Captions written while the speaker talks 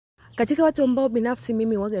Katika watu ambao binafsi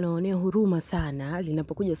mimi waga naonea huruma sana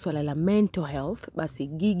linapokuja swala la mental health, basi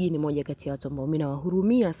Gigy ni moja kati ya watu ambao mimi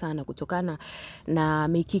nawahurumia sana kutokana na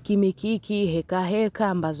mikiki heka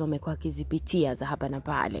ambazo amekuwa akizipitia za hapa na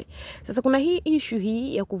pale. Sasa kuna hii issue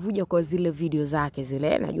hii ya kuvuja kwa zile video zake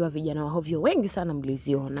zile, najua vijana wa hovyo wengi sana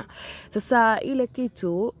mliziona. Sasa ile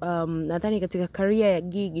kitu nadhani katika career ya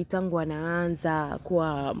Gigy tangu anaanza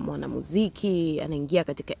kuwa mwanamuziki, anaingia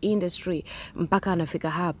katika industry mpaka anafika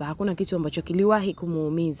hapa, hakuna kitu ambacho kiliwahi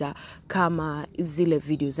kumuumiza kama zile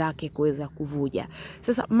video zake kuweza kuvuja.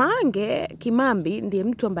 Sasa Mange Kimambi ndiye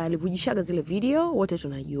mtu ambaye alivujishaga zile video, wote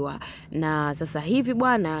tunajua. Na sasa hivi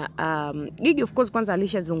bwana Gigy of course kwanza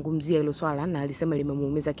alishazungumzia hilo swala na alisema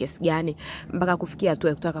limemuumiza kiasi gani mpaka kufikia hatua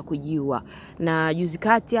ya kutaka kujiua. Na juzi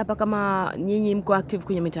kati hapa, kama nyinyi mko active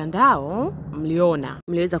kwenye mitandao,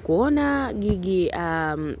 mliweza kuona Gigy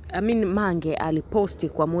Mange aliposti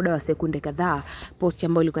kwa muda wa sekunde kadhaa posti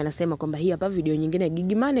ambayo ilikuwa inasema kwamba hii hapa video nyingine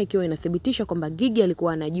Gigy Mane, ikiwa inathibitisha kwamba Gigy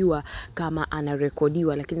alikuwa anajua kama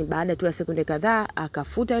anarekodiwa, lakini baada tu ya sekunde kadhaa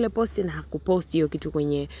akafuta ile posti na hakuposti hiyo kitu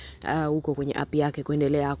kwenye huko kwenye app yake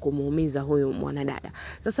kuendelea kumuumiza huyu mwanadada.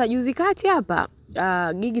 Sasa juzi kati hapa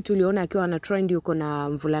Gigy tuliona akiwa ana trend yuko na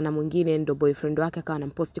mvulana mwingine, ndo boyfriend wake, akawa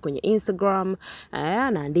anamposti kwenye Instagram,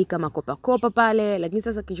 anaandika makopa pale. Lakini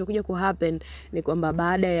sasa kilichokuja ku happen ni kwamba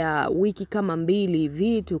baada ya wiki kama 2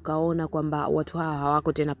 hivi tukaona kwamba watu hawa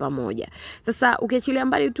hawako tena pamoja. Sasa ukiachilia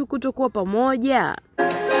mbali tu kutokuwa pamoja,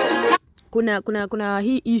 kuna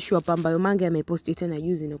hii issue hapa ambayo Mange ameposti tena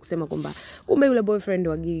juzi na kusema kwamba kumbe yule boyfriend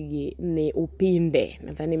wa Gigy ni upinde.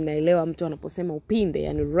 Nadhani mnaelewa mtu anaposema upinde,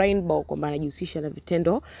 yani rainbow, kwamba anajihusisha na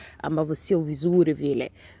vitendo ambavyo sio vizuri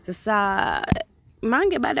vile. Sasa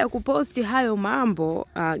Mange baada ya kuposti hayo mambo,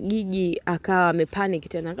 Gigy akawa amepanic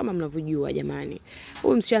tena. Kama mnavyojua jamani,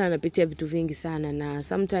 huyu msichana anapitia vitu vingi sana, na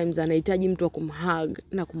sometimes anahitaji mtu wa kumhug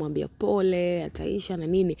na kumwambia pole, ataisha na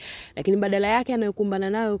nini, lakini badala yake anayokumbana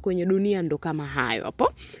nayo kwenye dunia ndo kama hayo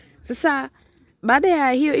hapo. Sasa baada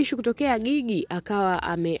ya hiyo issue kutokea, Gigy akawa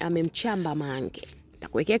amemchamba Mange.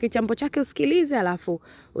 Takuwekea kichambo chake usikilize, alafu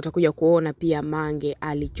utakuja kuona pia Mange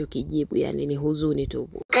alichokijibu. Yani ni huzuni tu.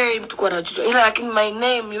 Okay, mtu kwa nachuto. Ila lakini my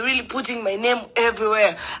name, you really putting my name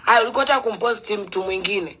everywhere. Ulikuwa unataka kumpost mtu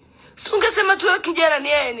mwingine. Si ungesema tu kijana ni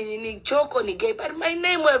yeye, ni choko, ni gay, but my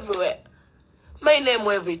name everywhere. My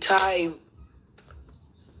name every time.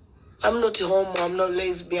 I'm not homo, I'm not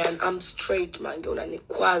lesbian, I'm straight, Mange.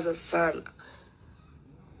 Unanikwaza sana.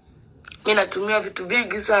 Mimi natumia vitu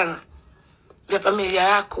vingi sana vya familia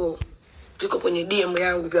yako, viko kwenye DM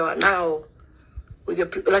yangu, vya wanao, with your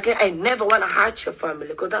people. Like, I never want to hurt your family,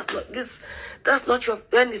 because that's not your,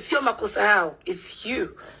 yani sio makosa yao, it's you.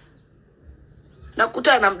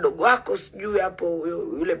 Nakuta na mdogo wako sijui hapo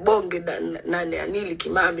yule bonge nani Anili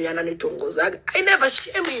Kimambi ananitongoza. I never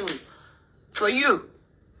shame him for you,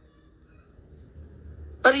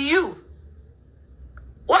 but you,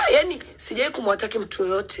 why? Yani sijai kumwataki mtu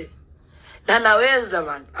yote. Na naweza,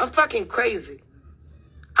 man. I'm fucking crazy.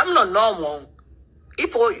 I'm not normal.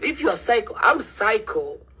 If you are psycho, I'm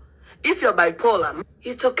psycho. If you're bipolar,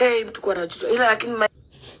 it's okay. Mtu kwa nachuto. Ila lakini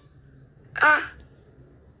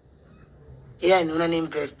yani unani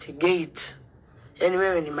investigate. Yani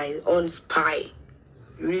wewe ni my own spy.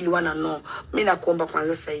 You really wanna know. Mimi nakuomba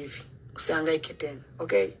kwanza sasa hivi usihangaike tena.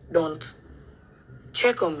 Okay? Don't.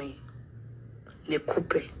 Check on me.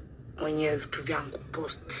 Nikupe mwenyewe vitu vyangu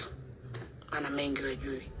post. Mana mengi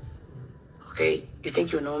wajui. Okay? You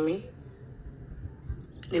think you know me?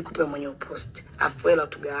 Nikupe mwenyewe post. Afuela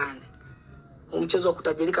tugawane. Mchezo wa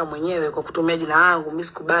kutajirika mwenyewe kwa kutumia jina langu, mimi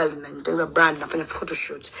sikubali, na nitenga brand, nafanya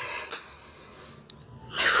photoshoot.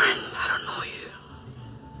 My friend, I don't know you.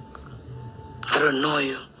 I don't know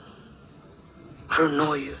you. I don't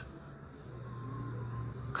know you.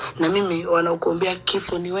 Na mimi wanakuombea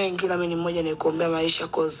kifo ni wengi, na mimi ni mmoja nikuombea maisha,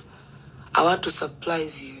 cause I want to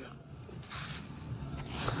surprise you.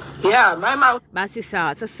 Yeah, my mom. Basi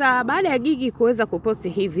sawa. Sasa baada ya Gigy kuweza kuposti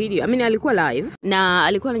hii video, alikuwa live na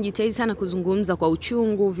alikuwa anajitahidi sana kuzungumza kwa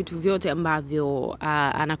uchungu vitu vyote ambavyo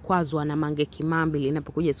anakwazwa na Mange Kimambi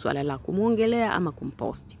linapokuja swala la kumuongelea ama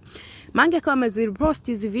kumposti. Mange akawa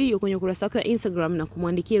ameziposti hizi video kwenye ukurasa wake wa Instagram na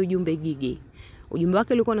kumwandikia ujumbe Gigy. Ujumbe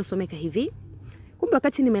wake ulikuwa unasomeka hivi: kumbe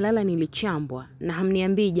wakati nimelala nilichambwa na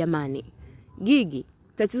hamniambii jamani. Gigy,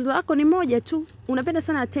 tatizo lako ni moja tu, unapenda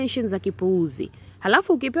sana attention za kipuuzi.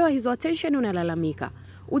 Halafu ukipewa hizo attention unalalamika.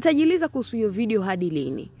 Utajiliza kuhusu hiyo video hadi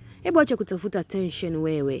lini? Hebu acha kutafuta attention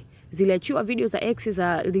wewe. Ziliachiwa video za ex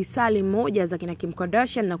za risali moja za kina Kim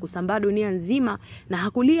Kardashian na kusambaa dunia nzima, na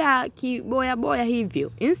hakulia kiboya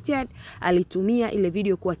hivyo. Instead alitumia ile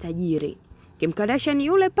video kuwa tajiri. Kim Kardashian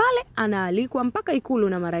yule pale anaalikwa mpaka ikulu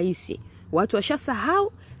na maraisi. Watu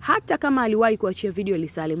washasahau hata kama aliwahi kuachia video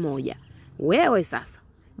lisali moja. Wewe sasa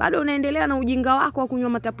bado unaendelea na ujinga wako wa kunywa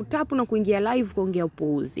mataputapu na kuingia live kuongea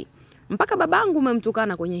upuuzi. Mpaka babangu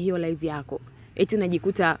umemtukana kwenye hiyo live yako.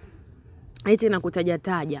 Eti nakutaja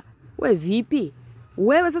taja. We vipi?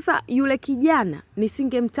 Wewe sasa yule kijana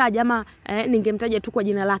nisingemtaja ama ningemtaja tu kwa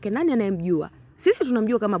jina lake, nani anayemjua? Sisi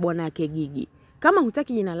tunamjua kama bwana yake Gigy. Kama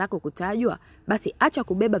hutaki jina lako kutajwa, basi acha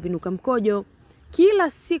kubeba vinuka mkojo. Kila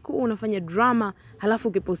siku unafanya drama, halafu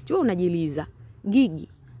ukipostiwa unajiliza. Gigy,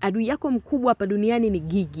 adui yako mkubwa hapa duniani ni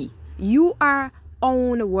Gigy. You are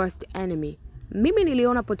own worst enemy. Mimi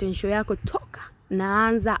niliona potential yako toka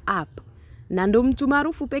naanza app. Na ndo mtu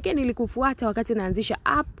maarufu pekee nilikufuata wakati naanzisha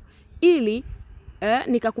app ili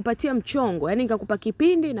nikakupatia mchongo, yani nikakupa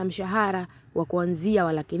kipindi na mshahara wa kuanzia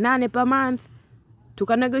wa $800 per month.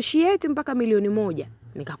 Tukanegotiate mpaka $1,000,000,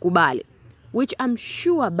 nikakubali. Which I'm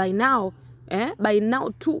sure by now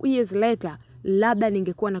 2 years later labda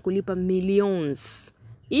ningekuwa nakulipa millions.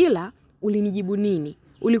 Ila ulinijibu nini?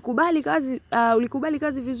 Ulikubali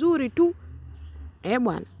kazi vizuri tu.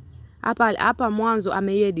 Bwana. Hapa mwanzo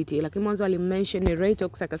ameedit, lakini mwanzo alimention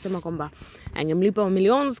Raytox akasema kwamba angemlipa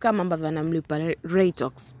millions kama ambavyo anamlipa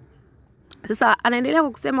Raytox. Sasa anaendelea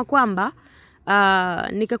kusema kwamba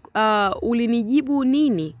ulinijibu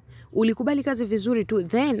nini? Ulikubali kazi vizuri tu,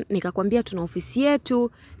 then nikakwambia tuna ofisi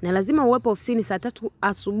yetu na lazima uwepo ofisini saa 3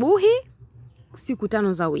 asubuhi siku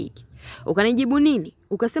 5 za wiki. Ukanijibu nini?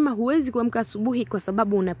 Ukasema huwezi kuamka asubuhi kwa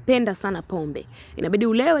sababu unapenda sana pombe. Inabidi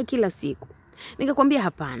ulewe kila siku. Nikakwambia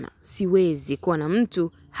hapana, siwezi kuwa na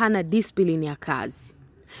mtu hana discipline ya kazi.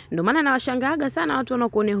 Ndio maana nawashangaaga sana watu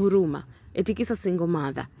wanaokuonea huruma. Eti Kisa single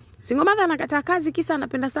mother. Single mother anakataa kazi Kisa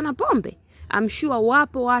anapenda sana pombe. I'm sure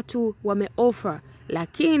wapo watu wameoffer,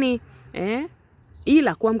 lakini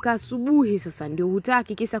ila kuamka asubuhi sasa ndio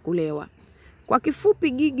hutaki Kisa kulewa. Kwa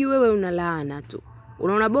kifupi Gigy, wewe unalaana tu.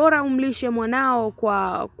 Unaona bora umlishe mwanao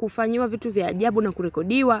kwa kufanywa vitu vya ajabu na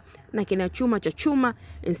kurekodiwa na kina chuma cha chuma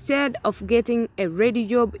instead of getting a ready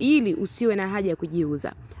job ili usiwe na haja ya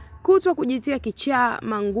kujiuza. Kutwa kujitia kichaa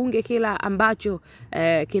mangunge kila ambacho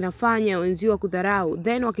kinafanya wenzio kudharau,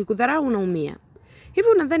 then wakikudharau unaumia. Hivi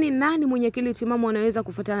unadhani nani mwenye akili timamu anaweza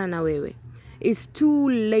kufuatana na wewe? It's too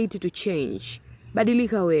late to change.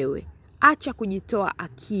 Badilika wewe. Acha kujitoa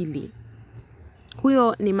akili.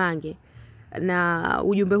 Huyo ni Mange. Na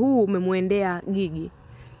ujumbe huu umemuendea Gigy.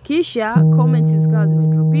 Kisha comments zikawa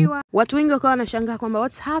zimedropiwa. Watu wengi wakawa wanashangaa kwamba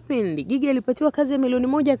what's happened? Gigy alipatiwa kazi ya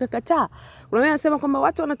 $1,000,000 akakataa. Kuna wengine wanasema kwamba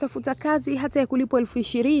watu wanatafuta kazi hata ya kulipwa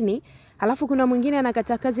 20,000, halafu kuna mwingine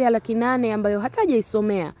anakataa kazi ya $800,000 ambayo hata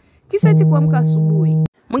hajaisomea. Kisa eti kuamka asubuhi.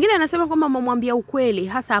 Mwingine anasema kwamba mamwambia ukweli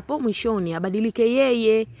hasa hapo mwishoni abadilike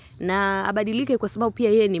yeye, na abadilike kwa sababu pia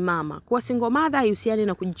yeye ni mama. Kwa single mother haihusiani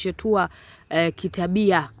na kujichetua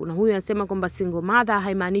kitabia. Kuna huyu anasema kwamba single mother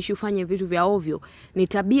haimaanishi ufanye vitu vya ovyo. Ni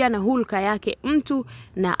tabia na hulka yake mtu,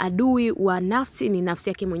 na adui wa nafsi ni nafsi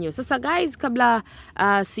yake mwenyewe. Sasa guys, kabla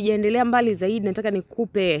sijaendelea mbali zaidi, nataka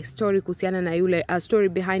nikupe story kuhusiana na yule story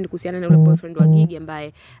behind kuhusiana na yule boyfriend wa Gigy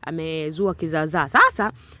ambaye amezua kizaazaa.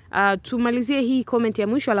 Sasa tumalizie hii comment ya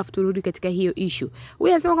mwisho alafu turudi katika hiyo issue.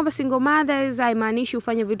 Huyu anasema kwamba single mothers haimaanishi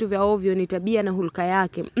ufanye vitu vya ovyo, ni tabia na hulka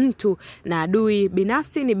yake mtu, na adui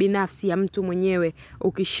binafsi ni binafsi ya mtu mwenyewe.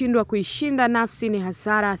 Ukishindwa kuishinda nafsi ni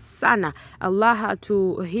hasara sana. Allah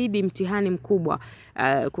atuahidi mtihani mkubwa.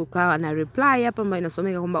 Kukawa na reply hapa ambayo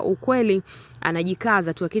inasomeka kwamba ukweli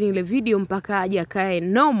anajikaza tu, lakini ile video mpaka aje akae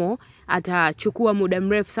normal atachukua muda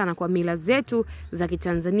mrefu sana. Kwa mila zetu za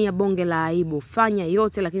Kitanzania bonge la aibu. Fanya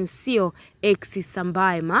yote lakini sio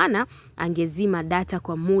sambaye, maana angezima data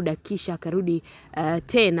kwa muda kisha akarudi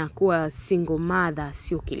tena kuwa single mother,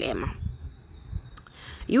 sio kilema.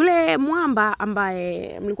 Yule mwamba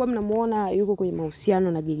ambaye mlikuwa mnamuona yuko kwenye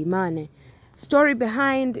mahusiano na Gigy Money, story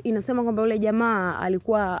behind inasema kwamba yule jamaa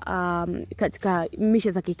alikuwa katika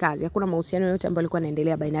misha za kikazi. Hakuna mahusiano yote ambayo alikuwa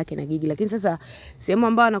yanaendelea baina yake na Gigy. Lakini sasa sehemu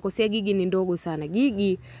ambayo anakosea Gigy ni ndogo sana.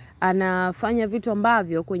 Gigy anafanya vitu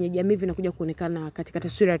ambavyo kwenye jamii vinakuja kuonekana katika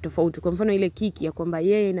taswira tofauti. Kwa mfano ile kiki ya kwamba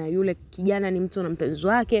yeye na yule kijana ni mtu na mpenzi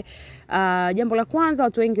wake. Jambo la kwanza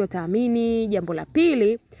watu wengi wataamini. Jambo la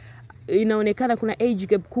pili, inaonekana kuna age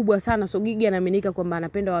gap kubwa sana. So Gigy anaaminika kwamba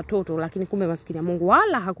anapenda watoto, lakini kumbe maskini ya Mungu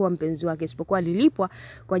wala hakuwa mpenzi wake, isipokuwa alilipwa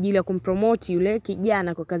kwa ajili ya kumpromote yule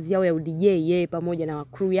kijana kwa kazi yao ya DJ, yeye pamoja na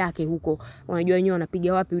crew yake huko. Unajua wenyewe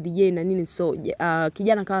wanapiga wapi DJ na nini. So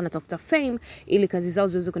kijana kawa anatafuta fame ili kazi zao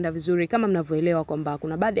ziweze kwenda vizuri. Kama mnavyoelewa kwamba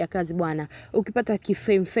kuna baadhi ya kazi bwana, ukipata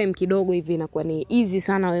fame kidogo hivi inakuwa ni easy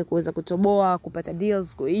sana wewe kuweza kutoboa, kupata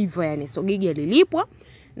deals kwa hivyo yani. So Gigy alilipwa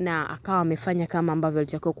na akawa amefanya kama ambavyo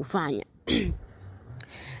alitakiwa kufanya.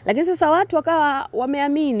 Lakini sasa watu wakawa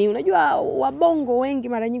wameamini. Unajua wabongo wengi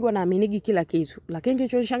mara nyingi wanaaminigi kila kitu. Lakini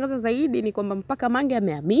kilichonishangaza zaidi ni kwamba mpaka Mange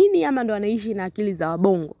ameamini ama ndo anaishi na akili za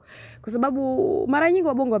wabongo. Kwa sababu mara nyingi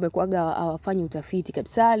wabongo wamekuaga hawafanyi utafiti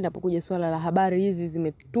kabisa. Linapokuja swala la habari hizi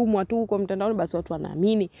zimetumwa tu kwa mtandaoni, basi watu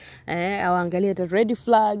wanaamini. Hawaangalia hata red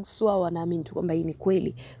flags, wao wanaamini tu kwamba hii ni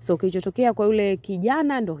kweli. So kilichotokea kwa yule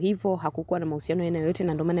kijana ndo hivyo, hakukuwa na mahusiano aina yoyote,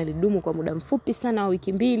 na ndio maana alidumu kwa muda mfupi sana wa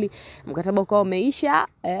wiki 2. Mkataba ukawa umeisha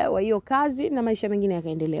wa hiyo kazi na maisha mengine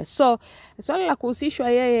yakaendelea. So swala la kuhusishwa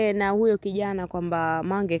yeye na huyo kijana kwamba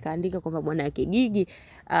Mange kaandika kwamba bwana yake Gigy,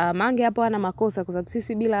 Mange hapo ana makosa, kwa sababu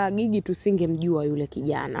sisi bila Gigy tusingemjua yule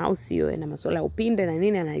kijana, au sio? Na masuala ya upinde na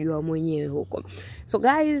nini anajua mwenyewe huko. So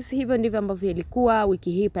guys, hivyo ndivyo ambavyo ilikuwa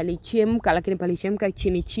wiki hii. Palichemka, lakini palichemka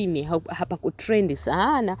chini chini, hapa kutrendi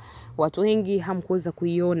sana. Watu wengi hamkuweza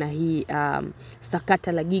kuiona hii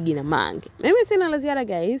sakata la Gigy na Mange. Mimi sina la ziada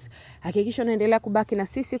guys. Hakikisha unaendelea kubaki na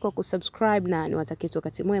sisi kwa kusubscribe, na niwatakie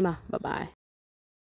wakati mwema. Bye bye.